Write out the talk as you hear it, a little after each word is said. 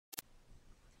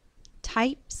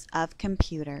Types of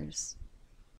computers.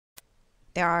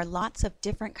 There are lots of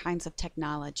different kinds of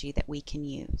technology that we can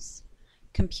use.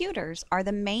 Computers are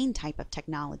the main type of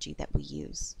technology that we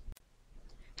use.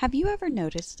 Have you ever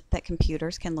noticed that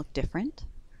computers can look different?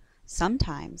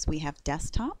 Sometimes we have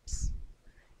desktops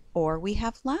or we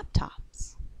have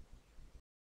laptops.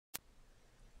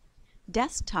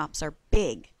 Desktops are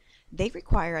big. They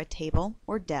require a table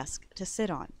or desk to sit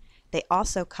on. They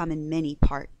also come in many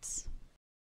parts.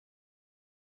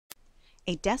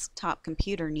 A desktop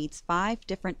computer needs 5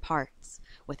 different parts.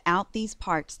 Without these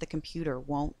parts, the computer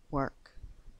won't work.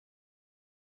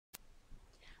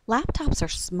 Laptops are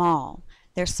small.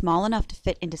 They're small enough to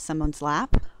fit into someone's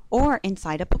lap or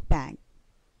inside a book bag.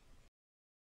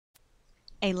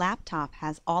 A laptop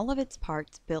has all of its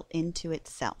parts built into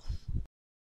itself.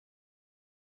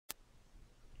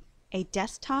 A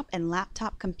desktop and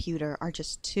laptop computer are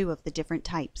just 2 of the different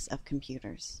types of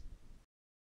computers.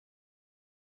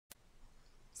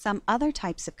 Some other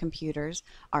types of computers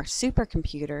are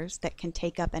supercomputers that can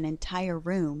take up an entire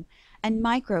room and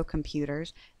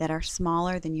microcomputers that are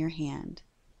smaller than your hand.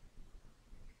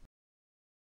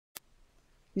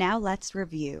 Now let's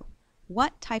review.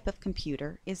 What type of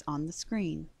computer is on the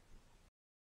screen?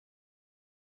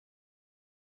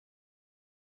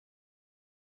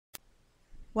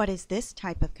 What is this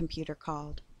type of computer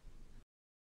called?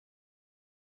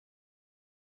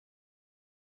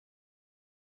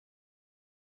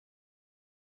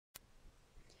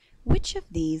 Which of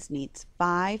these needs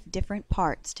 5 different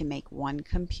parts to make one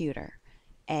computer?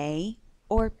 A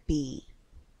or B?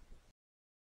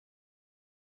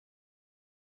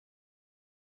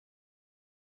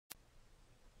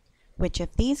 Which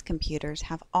of these computers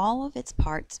have all of its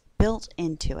parts built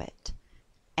into it?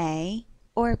 A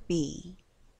or B?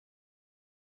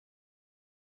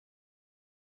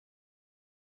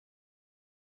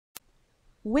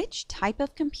 Which type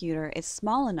of computer is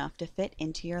small enough to fit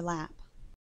into your lap?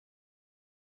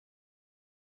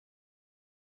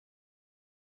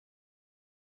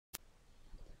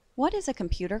 What is a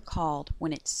computer called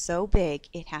when it's so big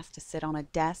it has to sit on a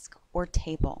desk or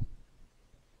table?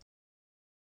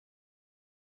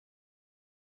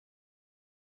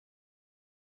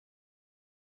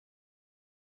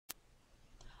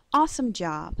 Awesome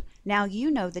job! Now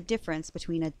you know the difference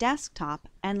between a desktop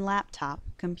and laptop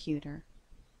computer.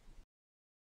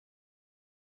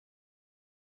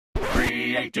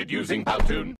 Created using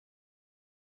Powtoon.